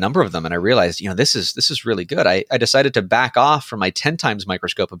I'd done a number of them, and I realized, this is really good, I decided to back off from my 10 times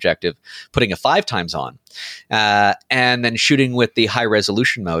microscope objective, putting a 5 times on, and then shooting with the high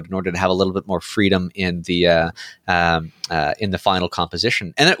resolution mode in order to have a little bit more freedom in the final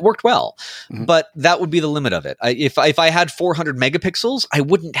composition, and it worked well. Mm-hmm. But that would be the limit of it. If I had 400 megapixels, I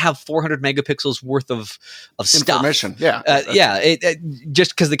wouldn't have 400 megapixels worth of information. Stuff. Yeah,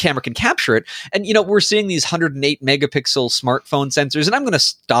 just because the camera can capture it. And we're seeing these 108 megapixel smartphone sensors, and I'm going to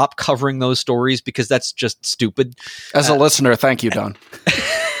stop covering those stories because that's just stupid. As a listener, thank you, Don.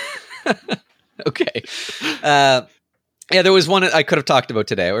 Okay. There was one I could have talked about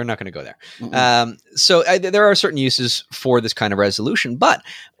today. We're not going to go there. Mm-hmm. There are certain uses for this kind of resolution, but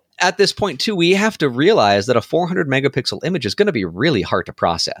at this point too, we have to realize that a 400 megapixel image is going to be really hard to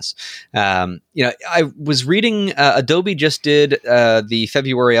process. I was reading Adobe just did the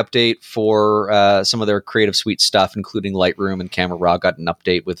February update for some of their Creative Suite stuff, including Lightroom, and Camera Raw got an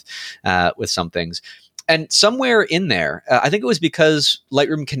update with some things. And somewhere in there, I think it was because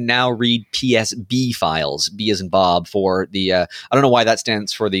Lightroom can now read PSB files, B as in Bob, for the, I don't know why that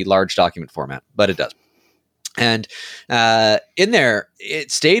stands for the large document format, but it does. And in there,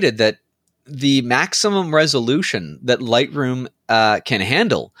 it stated that the maximum resolution that Lightroom can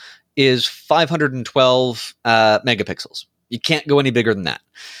handle is 512 megapixels. You can't go any bigger than that.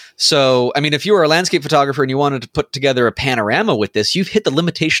 So, I mean, if you were a landscape photographer and you wanted to put together a panorama with this, you've hit the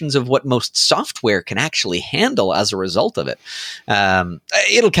limitations of what most software can actually handle as a result of it.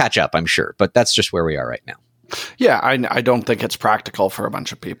 It'll catch up, I'm sure, but that's just where we are right now. Yeah, I don't think it's practical for a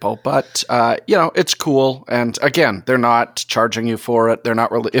bunch of people, but it's cool. And again, they're not charging you for it. They're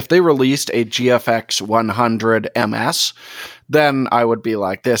not if they released a GFX 100 MS, then I would be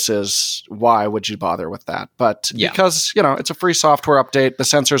like, why would you bother with that? But because it's a free software update, the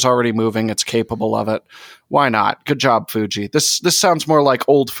sensor's already moving, it's capable of it. Why not? Good job, Fuji. This sounds more like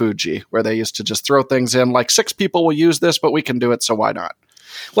old Fuji, where they used to just throw things in like 6 people will use this, but we can do it, so why not?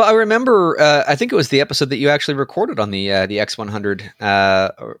 Well, I remember, I think it was the episode that you actually recorded on the X100,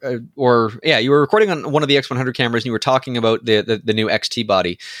 you were recording on one of the X100 cameras, and you were talking about the new XT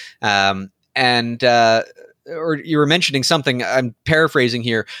body, or you were mentioning something. I'm paraphrasing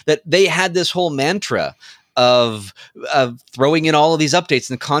here, that they had this whole mantra of throwing in all of these updates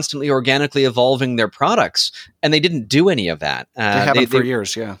and constantly organically evolving their products, and they didn't do any of that. They haven't for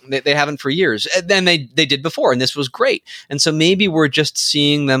years, yeah. They haven't for years. And then they did before, and this was great. And so maybe we're just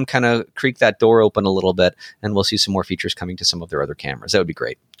seeing them kind of creak that door open a little bit, and we'll see some more features coming to some of their other cameras. That would be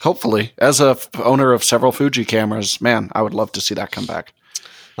great. Hopefully. As a owner of several Fuji cameras, man, I would love to see that come back.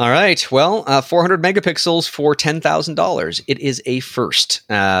 All right. Well, 400 megapixels for $10,000. It is a first,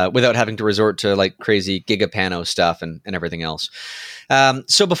 without having to resort to like crazy gigapano stuff and everything else.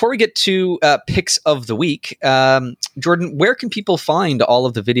 So before we get to picks of the week, Jordan, where can people find all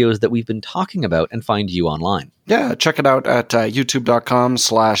of the videos that we've been talking about and find you online? Yeah, check it out at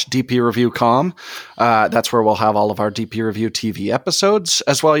youtube.com/dpreviewcom. That's where we'll have all of our DP Review TV episodes.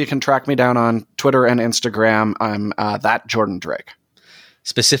 As well, you can track me down on Twitter and Instagram. I'm that Jordan Drake.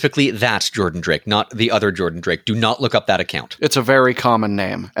 Specifically that Jordan Drake, not the other Jordan Drake. Do not look up that account. It's a very common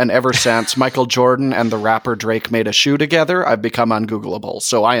name. And ever since Michael Jordan and the rapper Drake made a shoe together, I've become ungoogleable.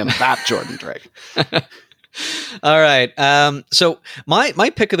 So I am that Jordan Drake. All right. So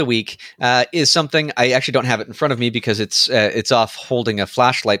my pick of the week is something I actually don't have it in front of me because it's off holding a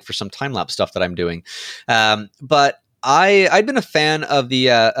flashlight for some time-lapse stuff that I'm doing. But I'd been a fan of the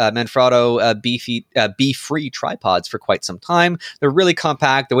Manfrotto B-free tripods for quite some time. They're really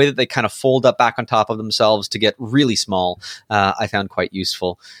compact. The way that they kind of fold up back on top of themselves to get really small, I found quite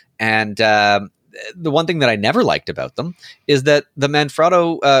useful. And the one thing that I never liked about them is that the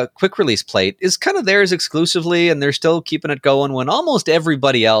Manfrotto quick release plate is kind of theirs exclusively, and they're still keeping it going when almost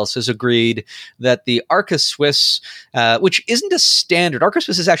everybody else has agreed that the Arca Swiss, which isn't a standard, Arca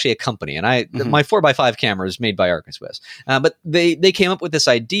Swiss is actually a company, and my 4x5 camera is made by Arca Swiss, but they came up with this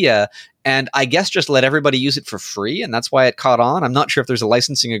idea, and I guess just let everybody use it for free, and that's why it caught on. I'm not sure if there's a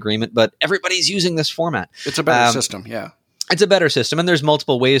licensing agreement, but everybody's using this format. It's a better system, yeah. It's a better system, and there's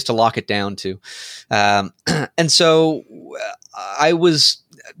multiple ways to lock it down to. And so I was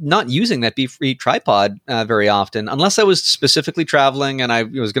not using that B-free tripod very often, unless I was specifically traveling and I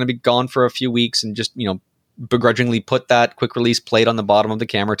was going to be gone for a few weeks and just, begrudgingly put that quick release plate on the bottom of the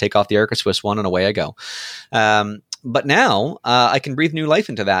camera, take off the Arca Swiss one, and away I go. But now I can breathe new life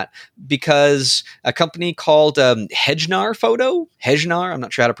into that because a company called Hejnar Photo, I'm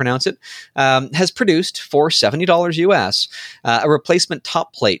not sure how to pronounce it, has produced for $70 US a replacement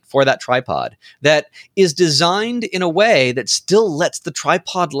top plate for that tripod that is designed in a way that still lets the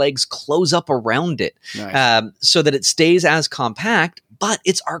tripod legs close up around it. Nice. So that it stays as compact, but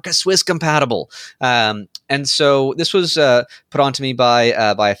it's Arca Swiss compatible. And so this was put onto me by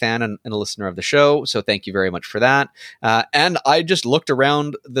a fan and a listener of the show. So thank you very much for that. And I just looked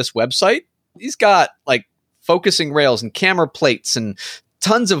around this website. He's got like focusing rails and camera plates and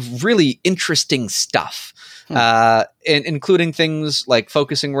tons of really interesting stuff, including things like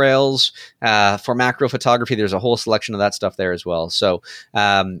focusing rails for macro photography. There's a whole selection of that stuff there as well. So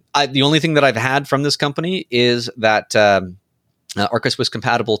the only thing that I've had from this company is that Arca Swiss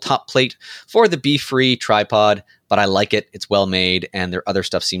compatible top plate for the B-free tripod, but I like it. It's well made, and their other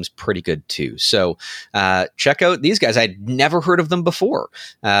stuff seems pretty good too. So check out these guys. I'd never heard of them before,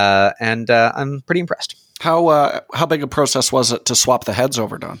 and I'm pretty impressed. How big a process was it to swap the heads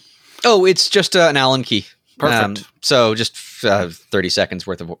over, Don? Oh, it's just an Allen key. Perfect. So just 30 seconds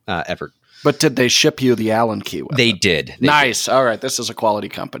worth of effort. But did they ship you the Allen key with They it? did. Nice. All right. This is a quality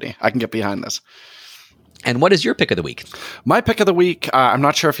company. I can get behind this. And what is your pick of the week? My pick of the week, I'm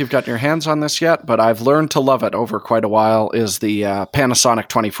not sure if you've gotten your hands on this yet, but I've learned to love it over quite a while, is the Panasonic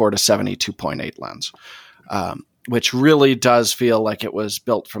 24-70 2.8 lens. which really does feel like it was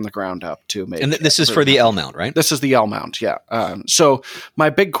built from the ground up to make. And this is for the L mount, right? This is the L mount, yeah. So my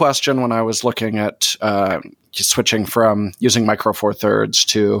big question when I was looking at switching from using Micro Four Thirds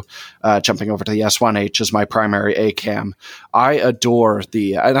to jumping over to the S1H as my primary A cam, I adore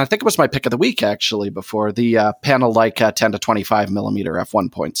and I think it was my pick of the week actually before, the Panaleica 10 to 25 millimeter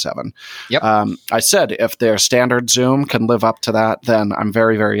f1.7. Yep. I said if their standard zoom can live up to that, then I'm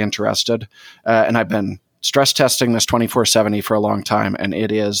very, very interested. And I've been stress testing this 2470 for a long time, and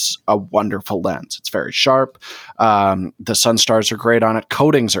it is a wonderful lens. It's very sharp. The Sunstars are great on it.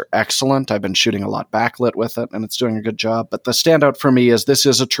 Coatings are excellent. I've been shooting a lot backlit with it, and it's doing a good job. But the standout for me is this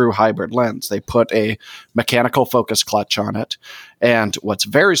is a true hybrid lens. They put a mechanical focus clutch on it, and what's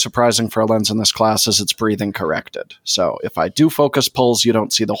very surprising for a lens in this class is it's breathing corrected. So if I do focus pulls, you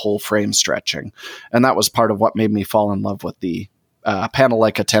don't see the whole frame stretching. And that was part of what made me fall in love with the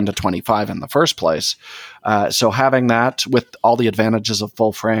Panaleica 10 to 25 in the first place. So having that with all the advantages of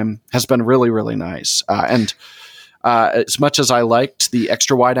full frame has been really, really nice. And as much as I liked the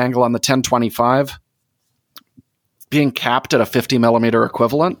extra wide angle on the 10-25, being capped at a 50 millimeter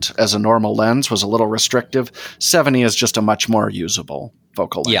equivalent as a normal lens was a little restrictive. 70 is just a much more usable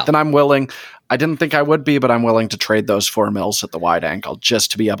focal length. Yeah. And I didn't think I would be, but I'm willing to trade those 4 mils at the wide angle just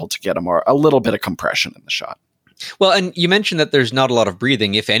to be able to get a little bit of compression in the shot. Well, and you mentioned that there's not a lot of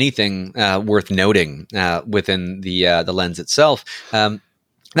breathing, if anything, worth noting within the lens itself.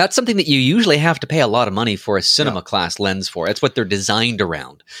 That's something that you usually have to pay a lot of money for a cinema class lens for. That's what they're designed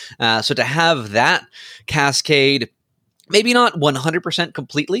around. So to have that cascade, maybe not 100%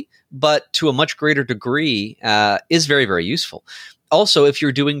 completely, but to a much greater degree, is very, very useful. Also, if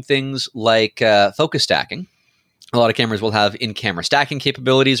you're doing things like focus stacking, a lot of cameras will have in-camera stacking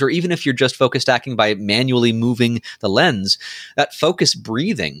capabilities, or even if you're just focus stacking by manually moving the lens, that focus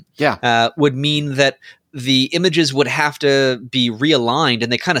breathing would mean that the images would have to be realigned,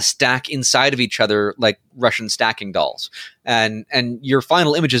 and they kind of stack inside of each other like Russian stacking dolls. And your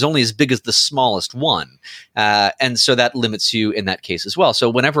final image is only as big as the smallest one. And so that limits you in that case as well. So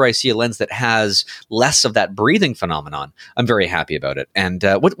whenever I see a lens that has less of that breathing phenomenon, I'm very happy about it. And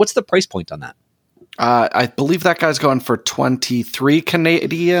what's the price point on that? I believe that guy's going for 23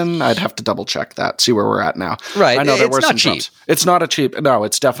 Canadian. I'd have to double check that, see where we're at now. Right. I know there it's were not some cheap. jumps. It's not a cheap. No,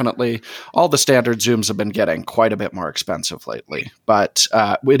 it's definitely all the standard zooms have been getting quite a bit more expensive lately. But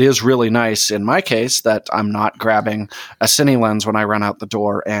it is really nice in my case that I'm not grabbing a cine lens when I run out the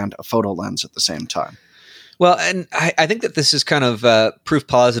door and a photo lens at the same time. Well, and I think that this is kind of proof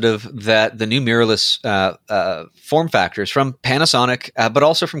positive that the new mirrorless form factors from Panasonic, but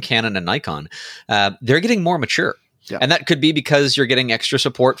also from Canon and Nikon, they're getting more mature. Yeah. And that could be because you're getting extra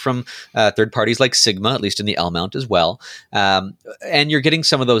support from third parties like Sigma, at least in the L mount as well. And you're getting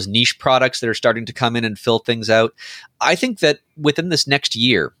some of those niche products that are starting to come in and fill things out. I think that within this next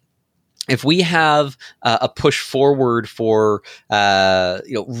year, if we have a push forward for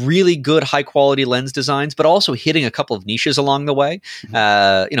really good high quality lens designs, but also hitting a couple of niches along the way,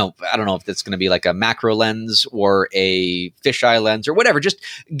 I don't know if it's going to be like a macro lens or a fisheye lens or whatever. Just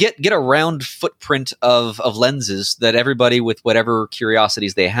get a round footprint of lenses that everybody with whatever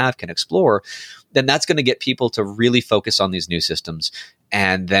curiosities they have can explore. Then that's going to get people to really focus on these new systems.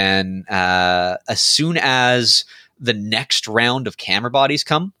 And then as soon as the next round of camera bodies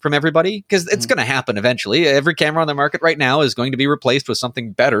come from everybody, because it's going to happen eventually. Every camera on the market right now is going to be replaced with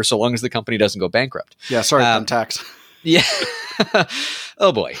something better, so long as the company doesn't go bankrupt. Yeah, sorry, tax. Yeah.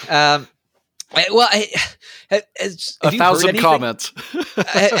 Oh boy. Have 1,000 comments.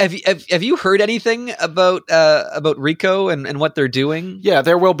 have you heard anything about Ricoh and what they're doing? Yeah,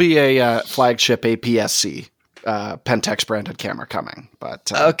 there will be a flagship APS-C. Pentax branded camera coming,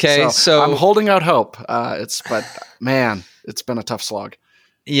 but okay, so I'm holding out hope. But man, it's been a tough slog.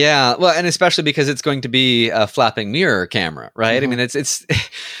 Yeah, well, and especially because it's going to be a flapping mirror camera, right? Mm-hmm. I mean, it's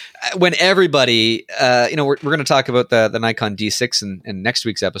when everybody, we're going to talk about the Nikon D6 in next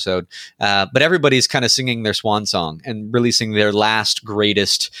week's episode, but everybody's kind of singing their swan song and releasing their last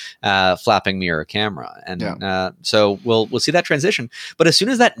greatest flapping mirror camera, and so we'll see that transition. But as soon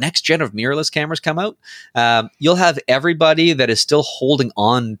as that next gen of mirrorless cameras come out, you'll have everybody that is still holding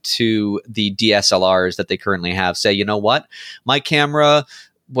on to the DSLRs that they currently have say, you know what, my camera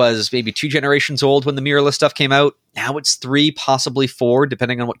was maybe 2 generations old when the mirrorless stuff came out. Now it's 3, possibly 4,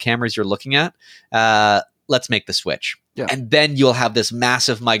 depending on what cameras you're looking at. Let's make the switch. Yeah. And then you'll have this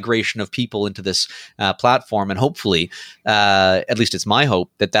massive migration of people into this platform. And hopefully, at least it's my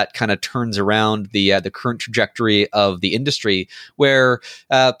hope, that kind of turns around the current trajectory of the industry where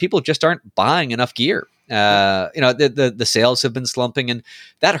people just aren't buying enough gear. The sales have been slumping, and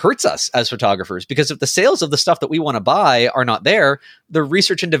that hurts us as photographers, because if the sales of the stuff that we want to buy are not there, the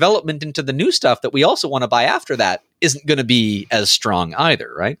research and development into the new stuff that we also want to buy after that isn't going to be as strong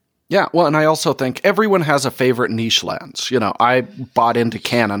either, right? Yeah, well, and I also think everyone has a favorite niche lens. I bought into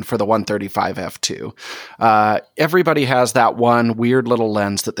Canon for the 135 f2. Everybody has that one weird little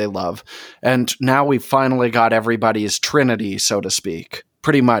lens that they love. And now we've finally got everybody's trinity, so to speak,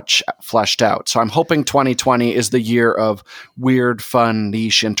 pretty much fleshed out. So I'm hoping 2020 is the year of weird, fun,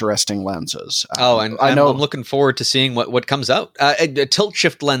 niche, interesting lenses. I'm looking forward to seeing what comes out. Tilt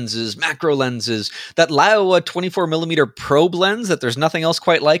shift lenses, macro lenses, that Laowa 24mm probe lens that there's nothing else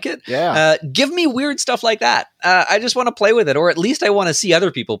quite like it. Yeah. Give me weird stuff like that. I just want to play with it, or at least I want to see other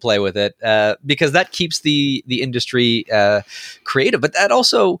people play with it, because that keeps the industry creative. But that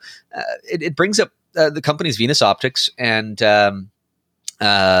also it brings up the companies Venus Optics and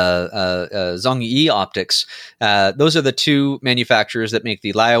Zhongyi Optics. Those are the two manufacturers that make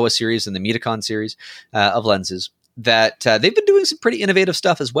the Laowa series and the Metacon series of lenses that they've been doing some pretty innovative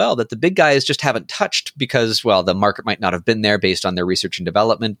stuff as well that the big guys just haven't touched because, well, the market might not have been there based on their research and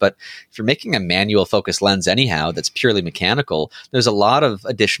development. But if you're making a manual focus lens anyhow that's purely mechanical, there's a lot of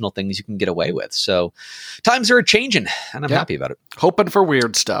additional things you can get away with. So times are changing, and I'm happy about it. Hoping for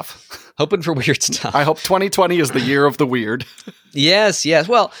weird stuff. Hoping for weird stuff. I hope 2020 is the year of the weird. Yes.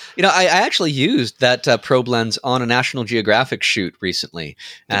 Well, I actually used that probe lens on a National Geographic shoot recently,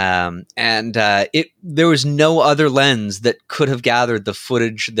 and there was no other lens that could have gathered the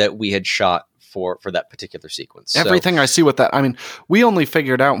footage that we had shot for that particular sequence. Everything I see with that, I mean, we only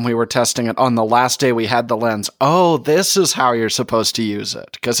figured out when we were testing it on the last day we had the lens, oh, this is how you're supposed to use it,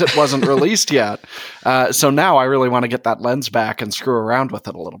 because it wasn't released yet. So now I really want to get that lens back and screw around with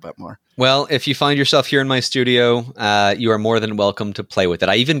it a little bit more. Well, if you find yourself here in my studio, you are more than welcome to play with it.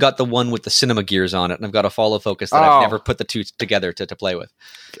 I even got the one with the cinema gears on it, and I've got a follow focus that I've never put the two together to play with.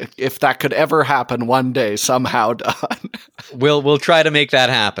 If that could ever happen one day, somehow, Don. We'll try to make that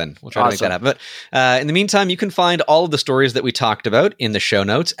happen. But in the meantime, you can find all of the stories that we talked about in the show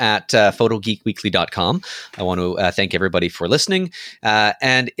notes at photogeekweekly.com. I want to thank everybody for listening,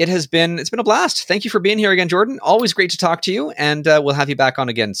 and it's been a blast. Thank you for being here again, Jordan. Always great to talk to you, and we'll have you back on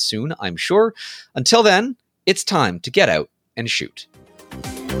again soon, I'm sure. Until then, it's time to get out and shoot.